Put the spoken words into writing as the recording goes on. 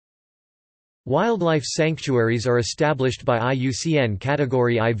Wildlife sanctuaries are established by IUCN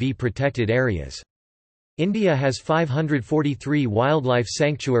Category IV protected areas. India has 543 wildlife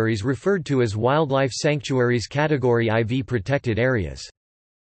sanctuaries referred to as Wildlife Sanctuaries Category IV protected areas.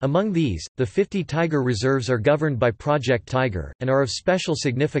 Among these, the 50 tiger reserves are governed by Project Tiger, and are of special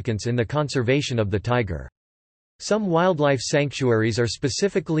significance in the conservation of the tiger. Some wildlife sanctuaries are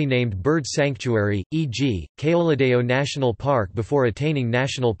specifically named bird sanctuary, e.g., Keoladeo National Park before attaining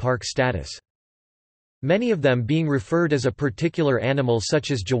national park status. Many of them being referred as a particular animal such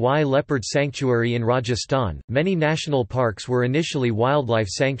as Jawai Leopard Sanctuary in Rajasthan. Many national parks were initially wildlife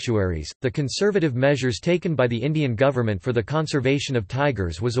sanctuaries. The conservative measures taken by the Indian government for the conservation of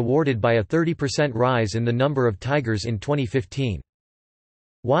tigers was awarded by a 30% rise in the number of tigers in 2015.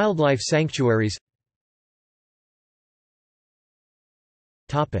 Wildlife sanctuaries.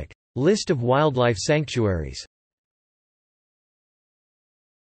 Topic: List of wildlife sanctuaries.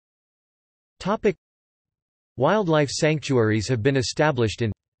 Topic: Wildlife sanctuaries have been established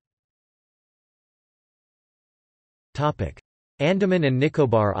in Andaman and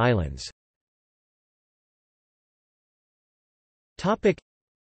Nicobar Islands.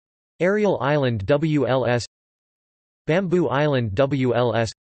 Ariel Island WLS, Bamboo Island WLS,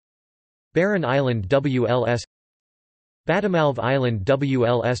 Barren Island WLS, Batamalv Island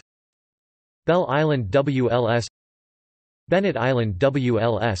WLS, Bell Island WLS, Bennett Island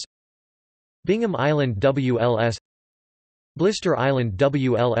WLS, Bingham Island WLS, Blister Island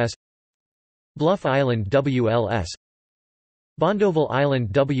WLS, Bluff Island WLS, Bondoville Island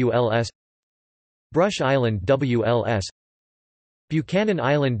WLS, Brush Island WLS, Buchanan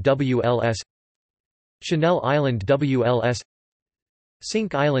Island WLS, Chanel Island WLS,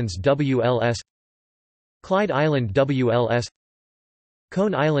 Sink Islands WLS, Clyde Island WLS,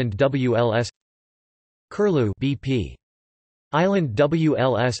 Cone Island WLS, Curlew BP. Island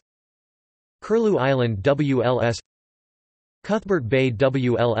WLS, Curlew Island WLS, Cuthbert Bay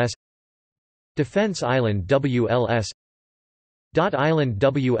WLS, Defence Island WLS, Dot Island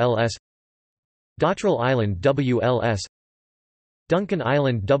WLS, Dottrell Island WLS, Duncan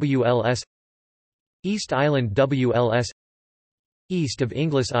Island WLS, East Island WLS, East of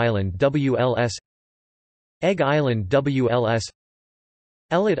Inglis Island WLS, Egg Island WLS,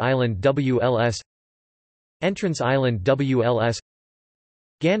 Ellet Island WLS, Entrance Island WLS,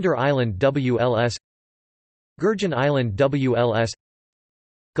 Gander Island WLS, Gurgeon Island WLS,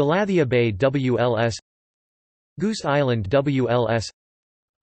 Galathea Bay WLS, Goose Island WLS,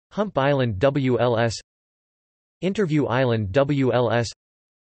 Hump Island WLS, Interview Island WLS,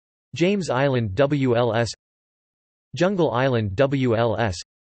 James Island WLS, Jungle Island WLS,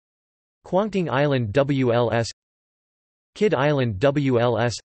 Kwangtung Island WLS, Kidd Island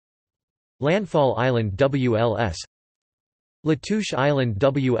WLS, Landfall Island WLS, Latouche Island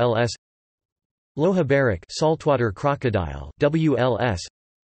WLS, Lohabarak saltwater crocodile WLS,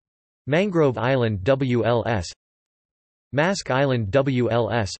 Mangrove Island WLS, Mask Island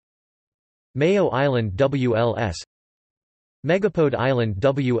WLS, Mayo Island WLS, Megapode Island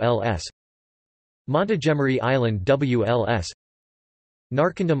WLS, Montegomery Island WLS,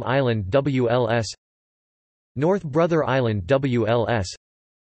 Narcondam Island WLS, North Brother Island WLS,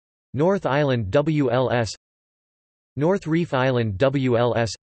 North Island WLS, North Reef Island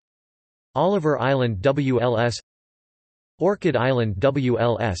WLS, Oliver Island WLS, Orchid Island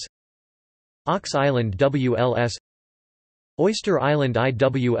WLS, Ox Island WLS, Oyster Island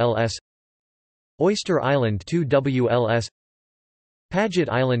IWLS, Oyster Island 2 WLS, Paget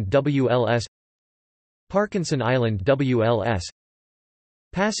Island WLS, Parkinson Island WLS,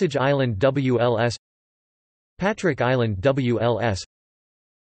 Passage Island WLS, Patrick Island WLS,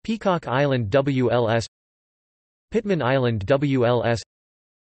 Peacock Island WLS, Pittman Island WLS,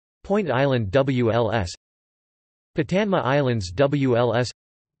 Point Island WLS, Patanma Islands WLS,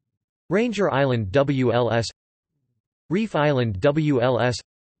 Ranger Island WLS, Reef Island WLS,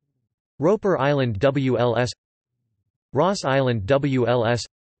 Roper Island WLS, Ross Island WLS,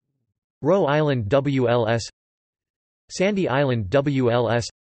 Roe Island WLS, Sandy Island WLS,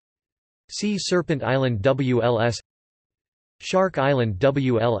 Sea Serpent Island WLS, Shark Island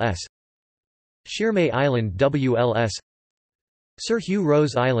WLS, Sheermay Island WLS, Sir Hugh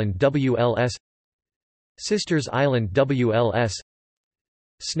Rose Island WLS, Sisters Island WLS,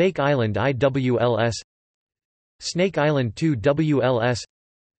 Snake Island IWLS, Snake Island 2 WLS,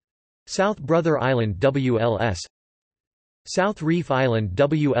 South Brother Island WLS, South Reef Island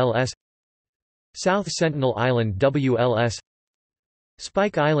WLS, South Sentinel Island WLS,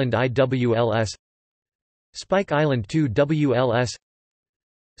 Spike Island IWLS, Spike Island 2 WLS,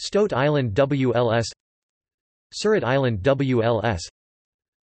 Stoat Island WLS, Surrett Island WLS,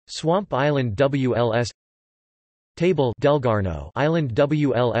 Swamp Island WLS, Table Delgarno Island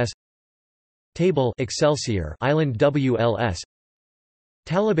WLS, Table Excelsior Island WLS,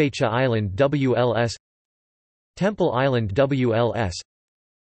 Talabacha Island WLS, Temple Island WLS,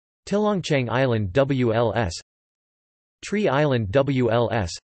 Tilongchang Island WLS, Tree Island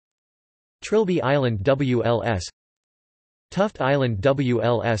WLS, Trilby Island WLS, Tuft Island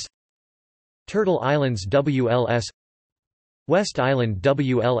WLS, Turtle Islands WLS, West Island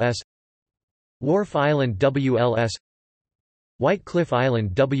WLS, Wharf Island WLS, White Cliff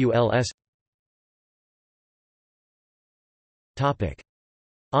Island WLS.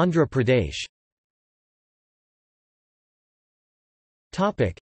 Andhra Pradesh.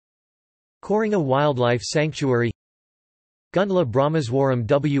 Koringa Wildlife Sanctuary, Gundla Brahmaswaram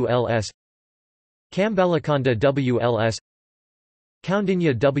WLS, Kambalakonda WLS,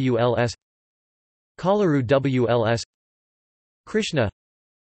 Kaundinya WLS, Kalaru WLS, Krishna,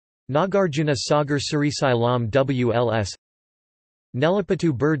 Nagarjuna Sagar Srisailam WLS,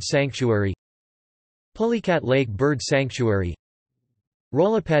 Nelapattu Bird Sanctuary, Pulicat Lake Bird Sanctuary,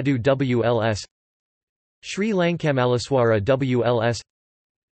 Rolapadu WLS, Sri Lankamaleswara WLS,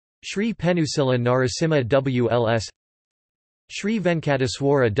 Sri Penusila Narasimha WLS, Sri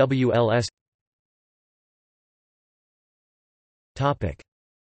Venkateswara WLS.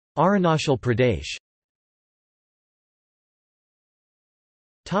 Arunachal Pradesh.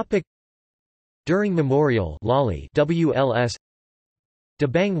 During Memorial Lali WLS,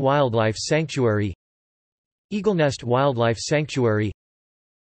 Dabang Wildlife Sanctuary, Eaglenest Wildlife Sanctuary,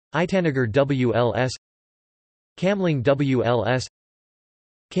 Itanagar WLS, Kamling WLS,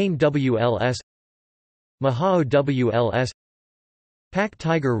 Kane WLS, Mahao WLS, Pak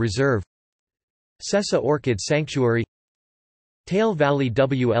Tiger Reserve, Sessa Orchid Sanctuary, Tail Valley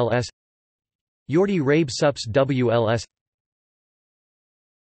WLS, Yordi Rabe Sups WLS.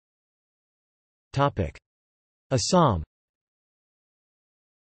 Assam.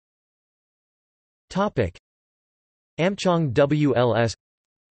 Amchong WLS,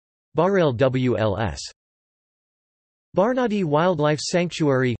 Barail WLS, Barnadi Wildlife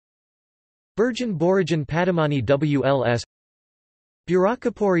Sanctuary, Burjan Borijan Padamani WLS,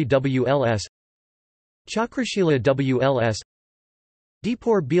 Burakapuri WLS, Chakrashila WLS,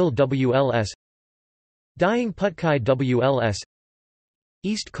 Deepor Beel WLS, Dying Putkai WLS,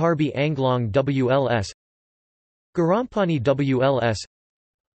 East Karbi Anglong WLS, Garampani WLS,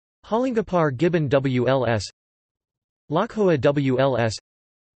 Holingapar Gibbon WLS, Lakhoa WLS,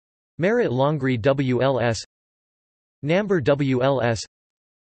 Merit Longri WLS, Namber WLS,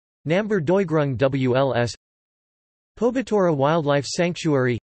 Namber Doigrung WLS, Pobitora Wildlife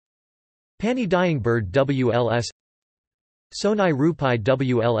Sanctuary, Pani Dying Bird WLS, Sonai Rupai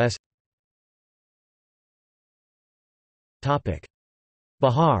WLS.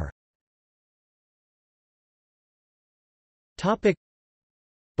 Bihar.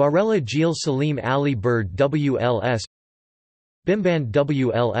 Barela Jeel Salim Ali Bird WLS, Bimban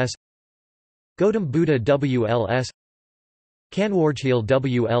WLS, Gautam Buddha WLS, Kanwarjheel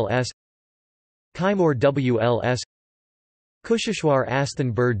WLS, Kaimor WLS, Kushishwar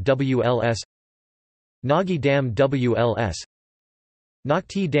Asthan Bird WLS, Nagi Dam WLS,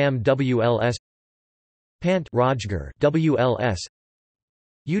 Nakti Dam WLS, Pant Rajgarh WLS,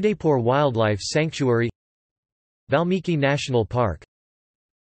 Udaipur Wildlife Sanctuary, Valmiki National Park,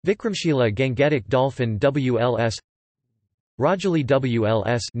 Vikramshila Gangetic Dolphin WLS, Rajali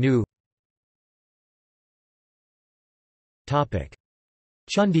WLS New.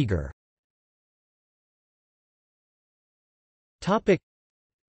 Chandigarh.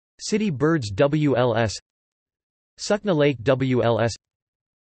 City Birds WLS, Sukna Lake WLS.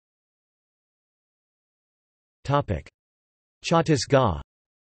 Chhattisgarh.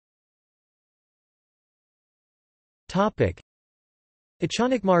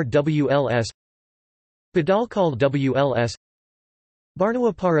 Achanakmar WLS, Badalkal WLS,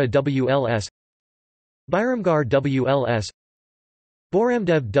 Barnawapara WLS, Bairamgarh WLS,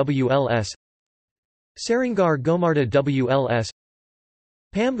 Boramdev WLS, Sarangar Gomarda WLS,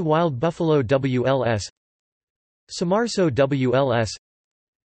 Pamd Wild Buffalo WLS, Samarso WLS,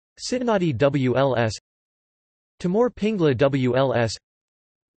 Sitanadi WLS, Timor Pingla WLS,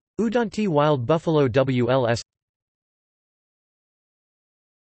 Udanti Wild Buffalo WLS.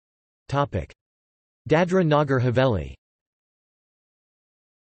 Dadra Nagar Haveli.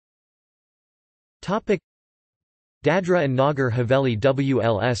 Dadra and Nagar Haveli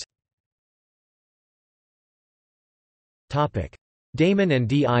WLS. Daman and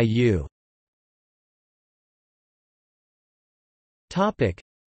Diu.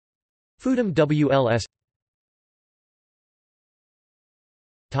 Fudam WLS.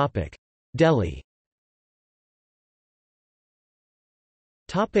 Delhi.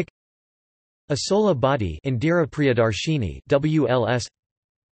 Asola Bhatti, Indira Priyadarshini, WLS.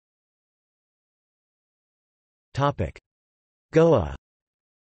 Goa.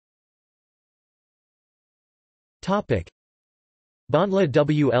 Bhandla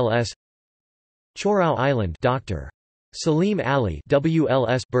WLS. Chorao Island, Dr. Salim Ali,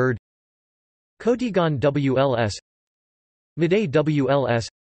 WLS. Bird. Kotigaon WLS. Madey WLS.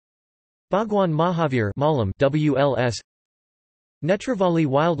 Bhagwan Mahavir, Mallam, WLS. Netravali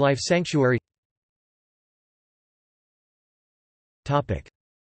Wildlife Sanctuary.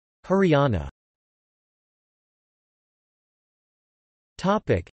 Haryana.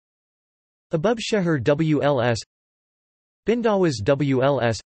 Abub Shehar WLS. Bindawaz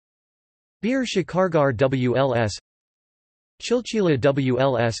WLS. Bir Shikargar WLS. Chilchila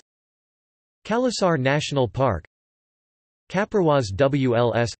WLS. Kalasar National Park. Kaparwaz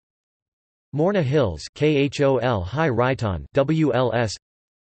WLS. Morna Hills KHOL High Raitan WLS.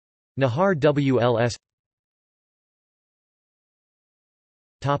 Nahar WLS.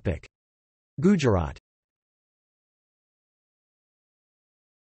 Gujarat.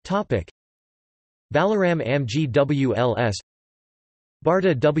 Balaram Amji WLS.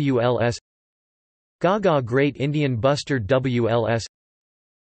 Barda WLS. Gaga Great Indian Bustard WLS.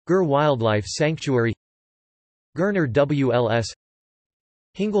 Gur Wildlife Sanctuary. Gurner WLS.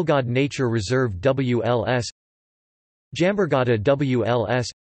 Hingalgad Nature Reserve WLS. Jambergada WLS.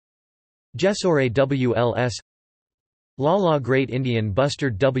 Jessore WLS. Lala Great Indian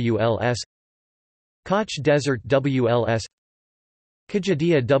Bustard WLS. Kutch Desert WLS.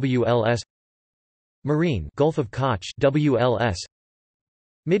 Kajadia WLS. Marine Gulf of Kutch WLS.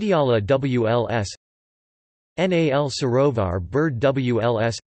 Midyala WLS. Nal Sarovar Bird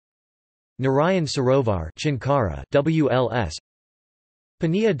WLS. Narayan Sarovar Chinkara WLS.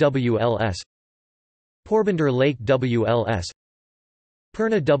 Pania WLS. Porbandar Lake WLS.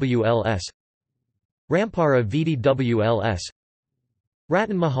 Purna WLS. Rampara Vidi WLS.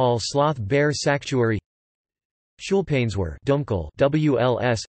 Ratan Mahal Sloth Bear Sanctuary. Shulpaneswar Dumkal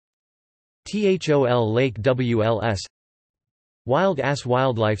WLS. Thol Lake WLS. Wild Ass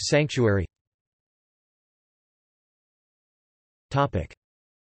Wildlife Sanctuary.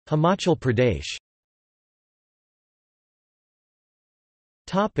 Himachal Pradesh.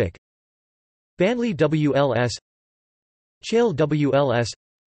 Bandli WLS. Chail WLS.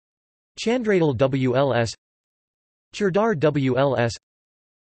 Chandradal WLS. Churdar WLS.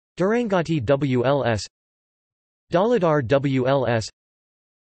 Durangati WLS. Daladar WLS.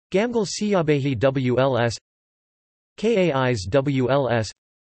 Gamgal Siyabehi WLS. Kais WLS.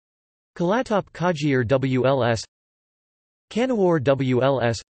 Kalatop Kajir WLS. Kanawar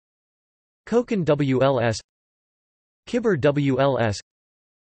WLS. Kokan WLS. Kibber WLS.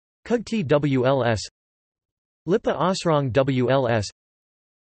 Kugti WLS. Lipa Asrang WLS.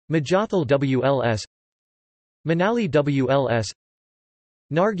 Majathal WLS. Manali WLS.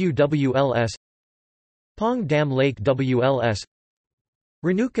 Nargu WLS. Pong Dam Lake WLS.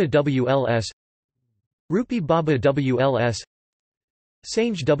 Renuka WLS. Rupi Baba WLS.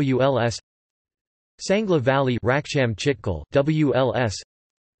 Sange WLS. Sangla Valley Raksham Chitkal WLS.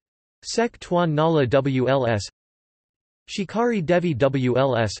 Sek Tuan Nala WLS. Shikari Devi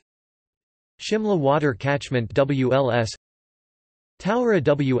WLS. Shimla Water Catchment WLS. Taura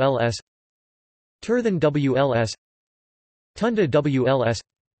WLS. Turthan WLS. Tunda WLS.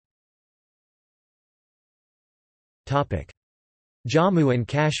 Jammu and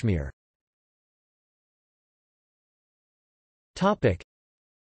Kashmir.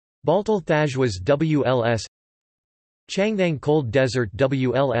 Baltal Thajwas WLS. Changdang Cold Desert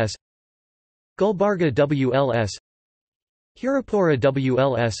WLS. Gulbarga WLS. Hirapura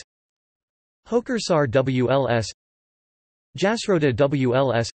WLS. Hokersar WLS. Jasroda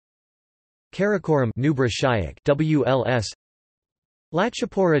WLS. Karakoram Nubra Shayak WLS.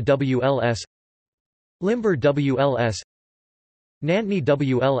 Latchapura WLS. Limber WLS. Nantni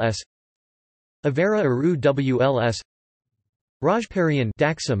WLS. Avera Aru WLS. Rajparian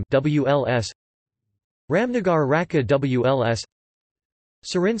Daxam WLS. Ramnagar Raka WLS.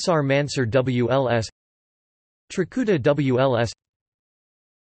 Sarinsar Mansar WLS. Trikuta WLS.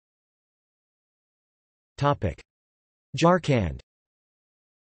 Jharkhand.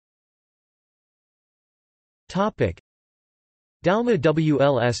 Dalma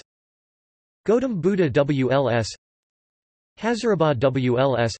WLS. Gautam Buddha WLS. Hazarabad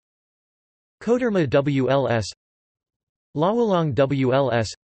WLS. Koderma WLS. Lawalang WLS.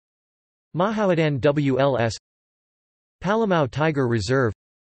 Mahawadan WLS. Palamau Tiger Reserve.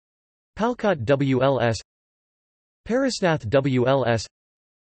 Palkot WLS. Parasnath WLS.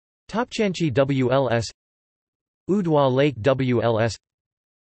 Topchanchi WLS, Udwa Lake WLS.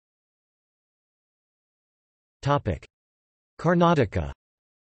 Topic: Karnataka.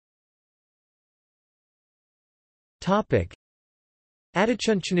 Topic: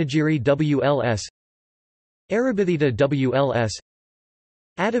 Adichunchanagiri WLS, Arabithita WLS,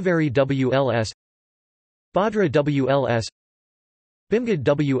 Adavari WLS, Bhadra WLS, Bhimgad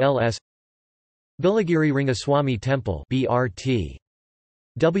WLS, Bilagiri Rangaswamy Temple BRT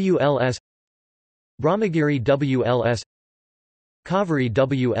WLS, Brahmagiri WLS, Kaveri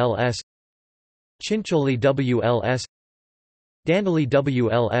WLS, Chincholi WLS, Dandali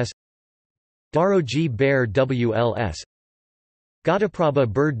WLS, Daroji Bear WLS, Gadaprabha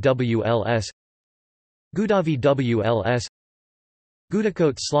Bird WLS, Gudavi WLS,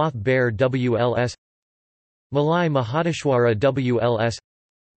 Gudakot Sloth Bear WLS, Malai Mahadeshwara WLS,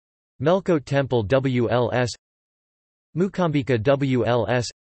 Melkote Temple WLS, Mukambika WLS,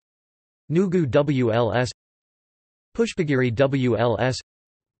 Nugu WLS, Pushpagiri WLS,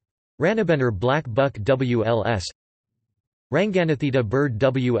 Ranabenar Black Buck WLS, Ranganathita Bird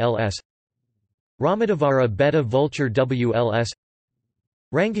WLS, Ramadavara Betta Vulture WLS,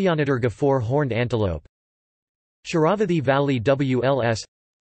 Rangayanaturga Four-Horned Antelope, Sharavathi Valley WLS,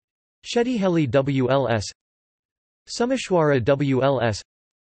 Shetiheli WLS, Sumeshwara WLS,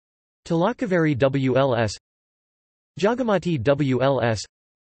 Talakaveri WLS, Jagamati WLS,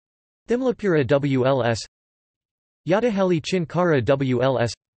 Thimlapura WLS, Yadaheli Chinkara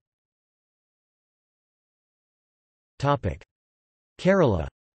WLS. Topic: Kerala.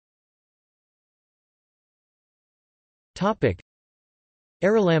 Topic: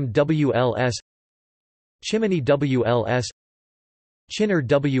 Aralam WLS, Chimney WLS, Chinnar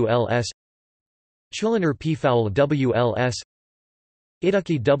WLS, Chulinar Peafowl WLS,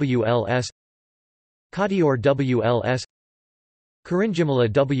 Idukki WLS, Kadior WLS, Karinjimala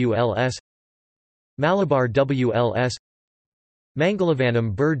WLS, Malabar WLS,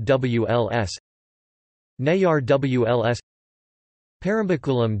 Mangalavanam Bird WLS, Nayar WLS,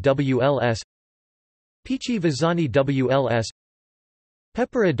 Parambakulam WLS, Pichi Vazani WLS,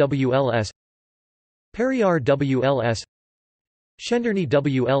 Pepura WLS, Periyar WLS, Shendarni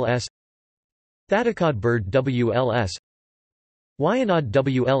WLS, Thadakad Bird WLS, Wayanad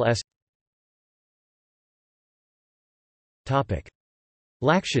WLS. Topic: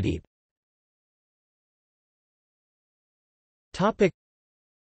 Lakshadweep. Topic: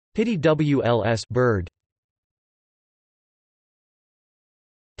 Piti WLS bird.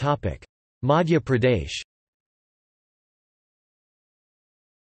 Topic: Madhya Pradesh.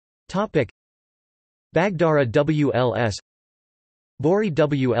 Topic: Bagdara WLS, Bori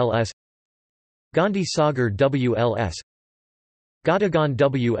WLS, Gandhi Sagar WLS, Gadagan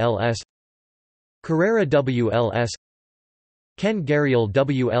WLS, Carrera WLS, Ken Garial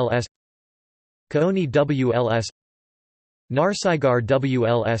WLS, Kaoni WLS, Narsaigar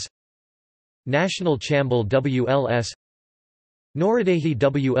WLS, National Chambal WLS, Noradehi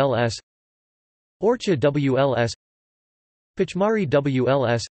WLS, Orcha WLS, Pachmari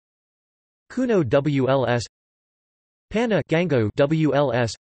WLS, Kuno WLS, Panna Gango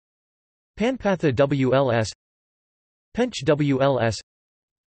WLS, Panpatha WLS, Pench WLS,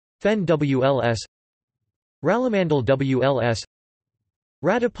 Fen WLS, Ralamandal WLS,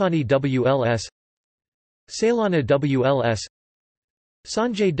 Radhapani WLS, Sailana WLS,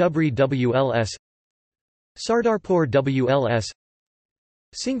 Sanjay Dubri WLS, Sardarpur WLS,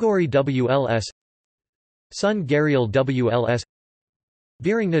 Singori WLS, Sun Garial WLS,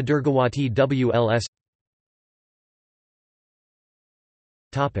 Virangna Durgawati WLS.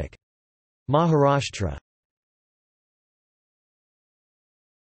 Topic: Maharashtra.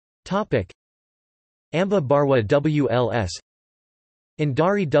 Topic: Amba Barwa WLS,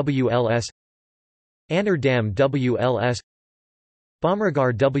 Indari WLS, Anar Dam WLS,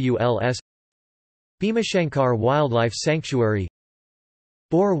 Bamragar WLS, Bhimashankar Wildlife Sanctuary,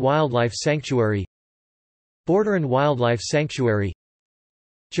 Bor Wildlife Sanctuary, Borderan Wildlife Sanctuary,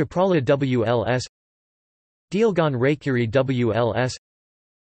 Chaprala WLS, Deelgan Raikiri WLS,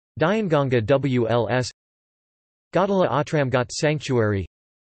 Dyanganga WLS, Godala Atramgat Sanctuary,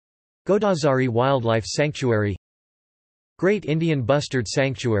 Godazari Wildlife Sanctuary, Great Indian Bustard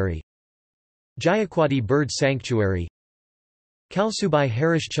Sanctuary, Jayakwadi Bird Sanctuary, Kalsubai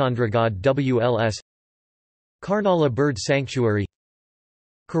Harishchandragad WLS, Karnala Bird Sanctuary,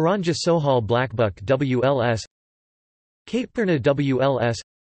 Karanja Sohal Blackbuck WLS, Katepurna WLS,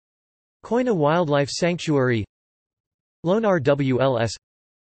 Koina Wildlife Sanctuary, Lonar WLS,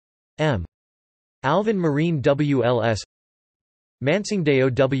 M. Alvin Marine WLS,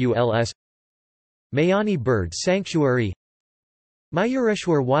 Mansingdeo WLS, Mayani Bird Sanctuary,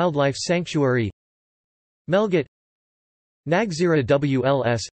 Mayureshwar Wildlife Sanctuary, Melghat, Nagzira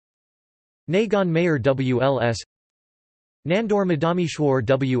WLS, Nagan Mayor WLS, Nandor Madameshwar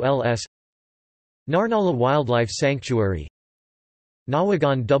WLS, Narnala Wildlife Sanctuary,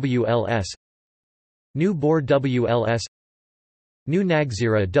 Nawagan WLS, New Bor WLS, New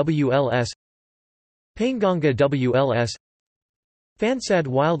Nagzira WLS, Painganga WLS, Fansad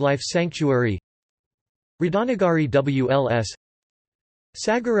Wildlife Sanctuary, Radhanagari WLS,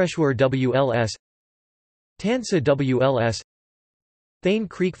 Sagareshwar WLS, Tansa WLS, Thane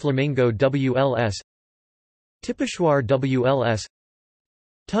Creek Flamingo WLS, Tipeshwar WLS,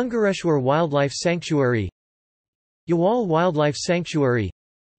 Tungareshwar Wildlife Sanctuary, Yawal Wildlife Sanctuary,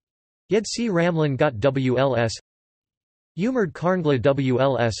 Yedsi Ramlan Ghat WLS, Umard Karngla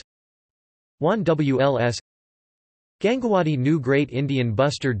WLS, Wan WLS, Gangawadi New Great Indian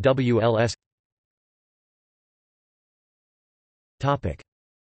Bustard WLS.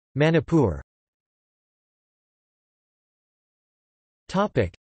 Manipur.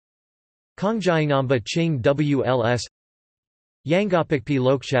 Kongjainamba Ching WLS, Yangapikpi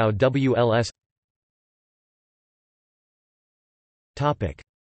Lokchau WLS.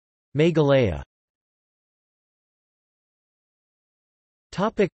 Meghalaya.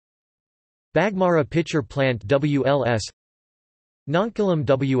 Bagmara Pitcher Plant WLS, Nonkalam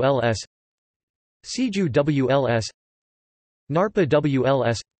WLS, Siju WLS, Narpa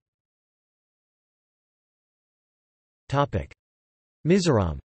WLS.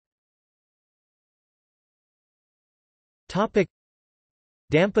 Mizoram.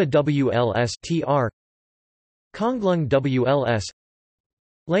 Dampa WLS TR, Konglung WLS,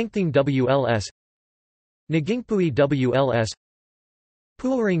 Langthing WLS, Nagingpui WLS,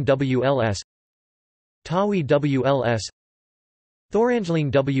 Pooling WLS, Tawi WLS,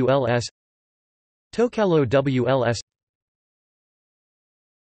 Thorangeling WLS, Tokalo WLS.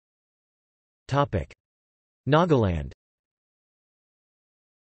 Nagaland.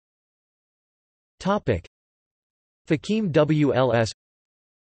 Fakim WLS,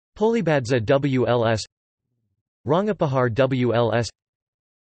 Polibadza WLS, Rangapahar WLS.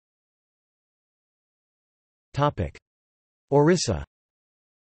 Orissa.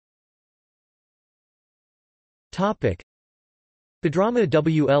 Padrama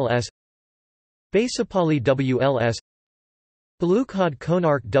WLS, Basapali WLS, Balukhad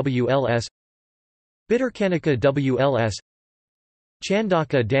Konark WLS, Bitterkanika WLS,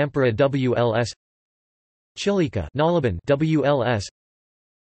 Chandaka Dampara WLS, Chilika Nalaban WLS,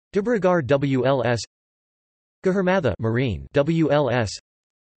 Dibrugarh WLS, Gaharmatha Marine WLS,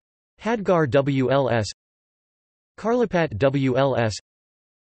 Hadgar WLS, Karlapat WLS,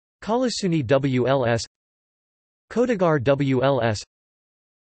 Kalasuni WLS, Kodagar WLS,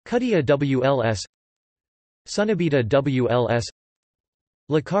 Kudia WLS, Sunabita WLS,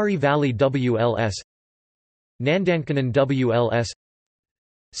 Lakari Valley WLS, Nandankanan WLS,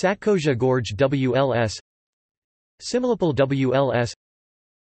 Satkoja Gorge WLS, Similipal WLS,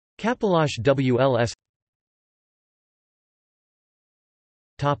 Kapalash WLS.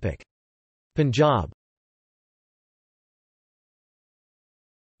 Punjab.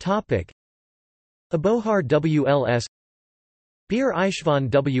 Abohar WLS, Bir Aishvan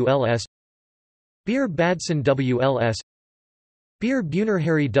WLS, Bir Badson WLS, Bir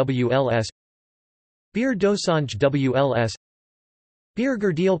Bunarhari WLS, Bir Dosanj WLS, Bir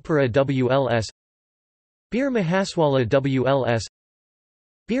Gurdialpura WLS, Bir Mahaswala WLS,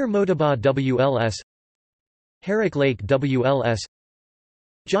 Bir Motaba WLS, Harik Lake WLS,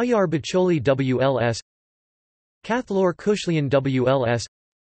 Jayar Bacholi WLS, Kathlor Kushlian WLS,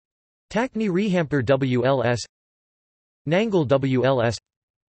 Takni Rehamper WLS, Nangal WLS.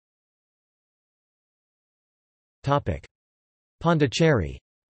 Pondicherry.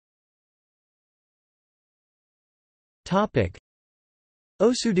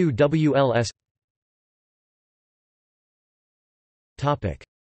 Osudu WLS.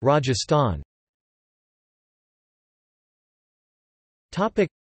 Rajasthan.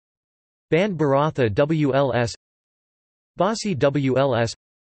 Band Baratha WLS, Basi WLS,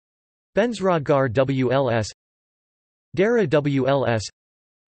 Benzrodgar WLS, Dara WLS,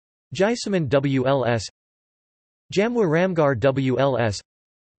 Jaisaman WLS, Jamwa Ramgarh WLS,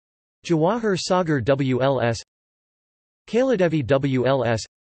 Jawahar Sagar WLS, Kailadevi WLS,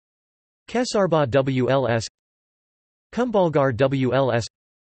 Kesarba WLS, Kumbhalgarh WLS,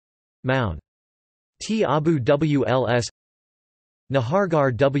 Maun T Abu WLS,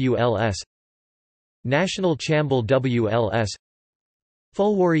 Nahargarh WLS, National Chambal WLS,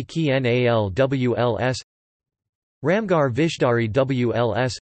 Fulwari Ki Nal WLS, Ramgarh Vishdari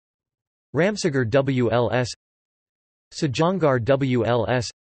WLS, Ramsagar WLS, Sajangar WLS,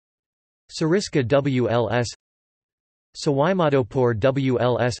 Sariska WLS, Sawai Madhopur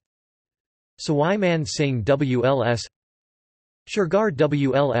WLS, Sawai Man Singh WLS, Shergar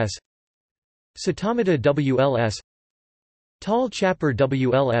WLS, Satamata WLS, Tal Chapper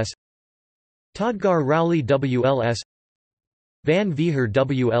WLS, Todgar Rowley WLS, Van Vihar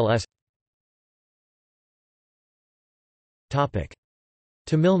WLS. Topic: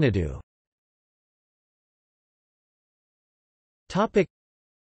 Tamil Nadu. Topic: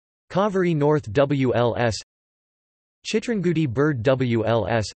 Kaveri North WLS, Chitrangudi Bird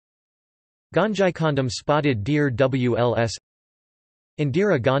WLS, Ganjaikondam Spotted Deer WLS,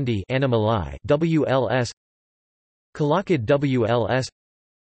 Indira Gandhi Animalai WLS, Kalakad WLS,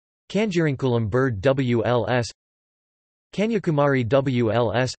 Kanjirankulam Bird WLS, Kanyakumari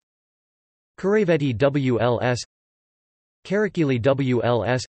WLS, Karaiveti WLS, Karakili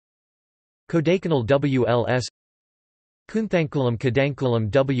WLS, Kodaikanal WLS, Kunthankulam Kadankulam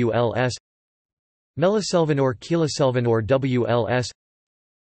WLS, Melaselvanur Kilaselvanur WLS,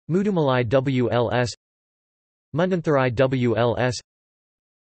 Mudumalai WLS, Mundantharai WLS,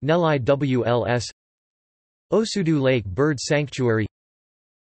 Nelai WLS, Osudu Lake Bird Sanctuary,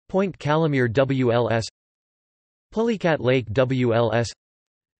 Point Calamere WLS, Pulicat Lake WLS,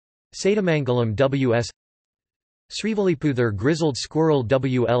 Satamangalam WS, Srivilliputhur Grizzled Squirrel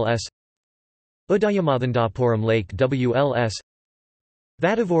WLS, Udayamathandapuram Lake WLS,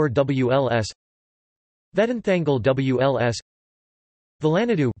 Vadavur WLS, Vedanthangal WLS,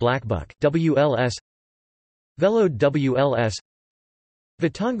 Valanadu Blackbuck WLS, Velode WLS,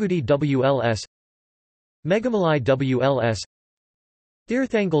 Vitangudi WLS, Megamalai WLS,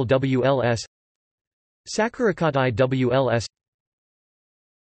 Thirthangal WLS, Sakarakatai WLS.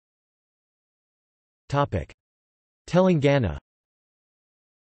 Topic: Telangana.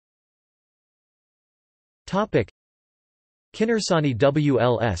 Topic: Kinnarsani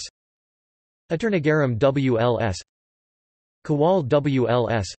WLS, Aternagaram WLS, Kawal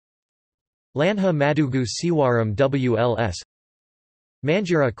WLS, Lanha Madugu Siwaram WLS,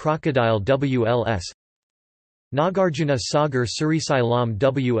 Manjira Crocodile WLS, Nagarjuna Sagar Surisailam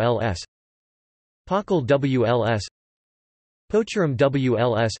WLS, Pakal WLS, Pocharam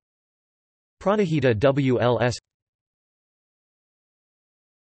WLS, Pranahita WLS.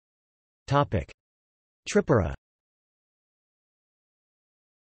 Topic: Tripura.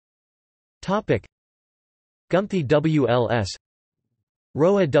 Topic: Gumthi WLS,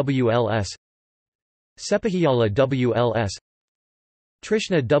 Roa WLS, Sepahiyala WLS,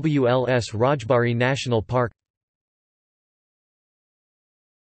 Trishna WLS. Rajbari National Park.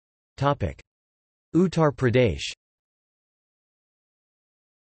 Topic: Uttar Pradesh.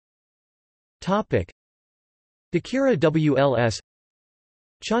 Topic: Dakira WLS,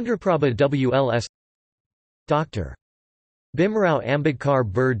 Chandraprabha WLS, Dr. Bimrao Ambedkar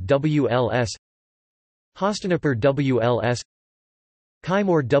Bird WLS, Hostanapur WLS,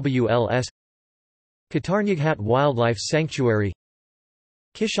 Kaimur WLS, Katarnyaghat Wildlife Sanctuary,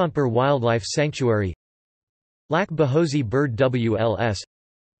 Kishanpur Wildlife Sanctuary, Lak Bahosi Bird WLS,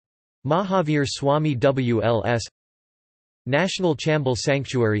 Mahavir Swami WLS, National Chambal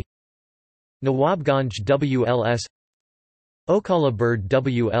Sanctuary, Nawabganj WLS, Okala Bird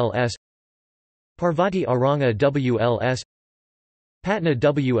WLS, Parvati Aranga WLS, Patna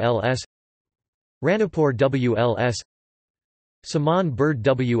WLS, Ranipur WLS, Saman Bird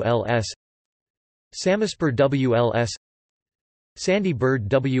WLS, Samaspur WLS, Sandy Bird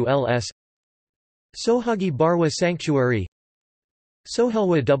WLS, Sohagi Barwa Sanctuary,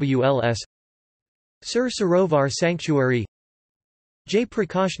 Sohelwa WLS, Sir Sarovar Sanctuary, Jai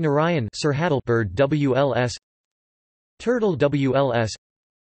Prakash Narayan Sirhattal Bird WLS, Turtle WLS,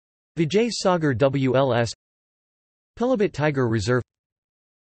 Vijay Sagar WLS, Pilibhit Tiger Reserve.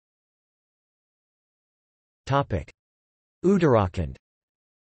 Topic: Uttarakhand.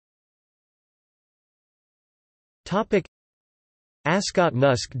 Topic: Ascot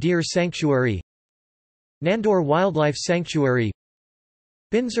Musk Deer Sanctuary, Nandor Wildlife Sanctuary,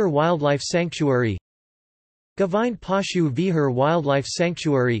 Binzar Wildlife Sanctuary, Govind Pashu Vihar Wildlife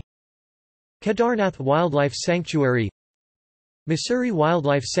Sanctuary, Kedarnath Wildlife Sanctuary, Mussoorie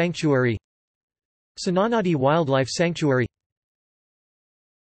Wildlife Sanctuary, Sananadi Wildlife Sanctuary.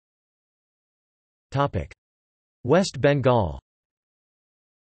 Topic: West Bengal.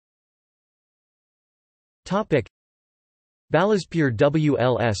 Topic: Balaspur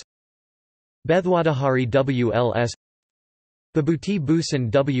WLS, Bethwadahari WLS, Babhuti Bhusan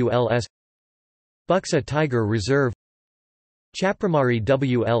WLS, Buxa Tiger Reserve, Chapramari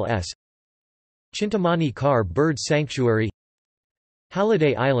WLS, Chintamani Kar Bird Sanctuary,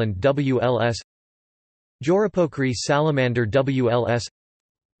 Halliday Island WLS, Jorapokri salamander WLS,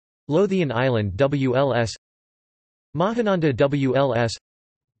 Lothian Island WLS, Mahananda WLS,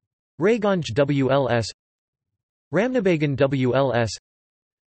 Rayganj WLS, Ramnabagan WLS,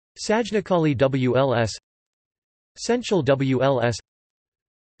 Sajnakali WLS, Senchal WLS,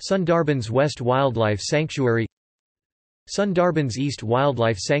 Sundarbans West Wildlife Sanctuary, Sundarbans East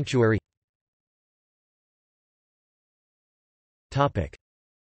Wildlife Sanctuary.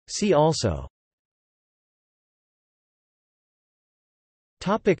 See also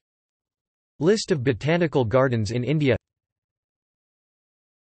List of botanical gardens in India.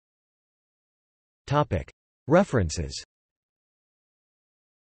 References.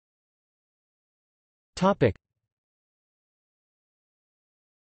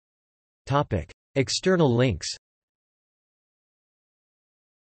 External links.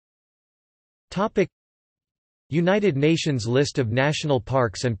 United Nations List of National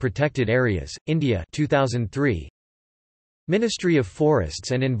Parks and Protected Areas, India 2003. Ministry of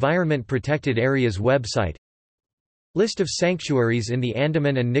Forests and Environment Protected Areas website. List of sanctuaries in the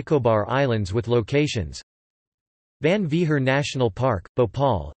Andaman and Nicobar Islands with locations. Van Vihar National Park,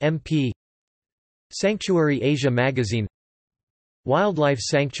 Bhopal, MP. Sanctuary Asia Magazine. Wildlife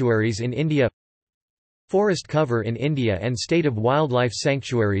sanctuaries in India. Forest cover in India and State of Wildlife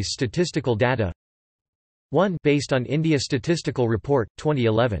Sanctuaries statistical data. 1 based on India Statistical Report,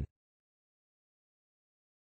 2011.